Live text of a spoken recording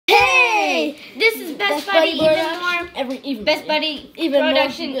Best Buddy even more. Best Buddy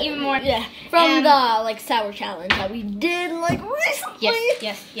production even more. Yeah. From the sour challenge that we did recently.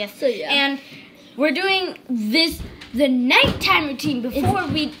 Yes. So yeah. And we're doing the nighttime routine.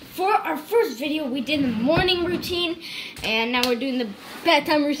 For our first video, we did the morning routine, and now we're doing the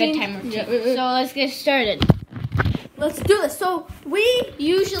bedtime routine. Yeah. So let's get started. Let's do this. So we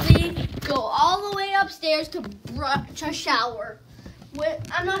usually go all the way upstairs to shower.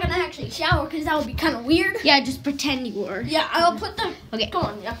 I'm not gonna actually shower because that would be kind of weird. Yeah, just pretend you were. Yeah, I'll put them. Okay. Come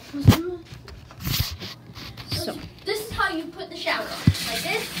on, yeah. So this is how you put the shower on, like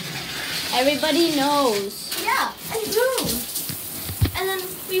this. Everybody knows. Yeah, and boom. And then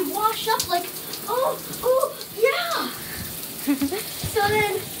we wash up oh yeah. So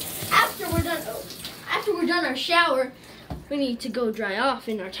then after we're done our shower, we need to go dry off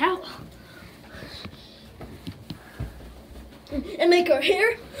in our towel. And make our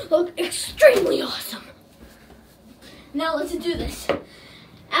hair look extremely awesome. Now let's do this.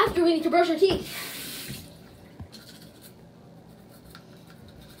 After, we need to brush our teeth.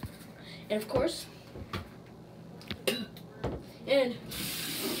 And of course,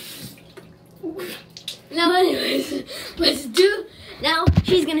 now anyways, now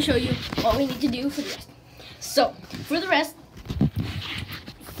she's gonna show you what we need to do for the rest. So, for the rest,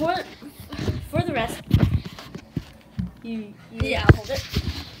 Yeah, hold it.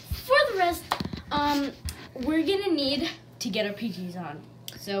 For the rest, we're gonna need to get our PJs on.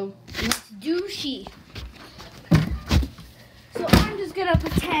 So let's do she. So I'm just gonna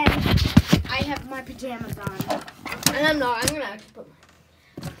pretend I have my pajamas on. And I'm not. I'm gonna actually put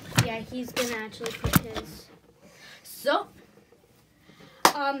Yeah, he's gonna actually put his. So,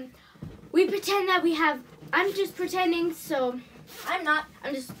 we pretend that we have. I'm just pretending. So I'm not.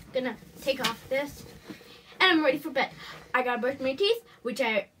 I'm just gonna take off this. And I'm ready for bed. I gotta brush my teeth, which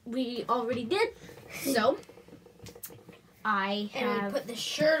we already did. So I have and we put the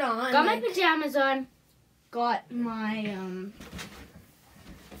shirt on. Got my pajamas on. Got my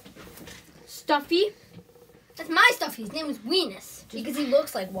stuffy. That's my stuffy. His name is Weenus because he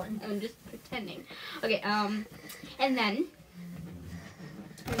looks like one. I'm just pretending. Okay. And then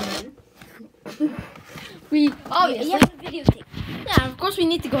we. Oh yeah, you have a videotape. Yeah, of course we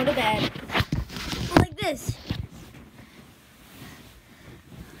need to go to bed. Like this.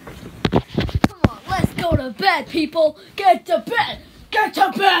 Come on, let's go to bed, people. Get to bed. Get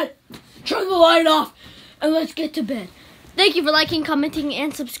to bed. Turn the light off and let's get to bed. Thank you for liking, commenting,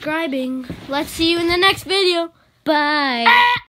 and subscribing. Let's see you in the next video. Bye.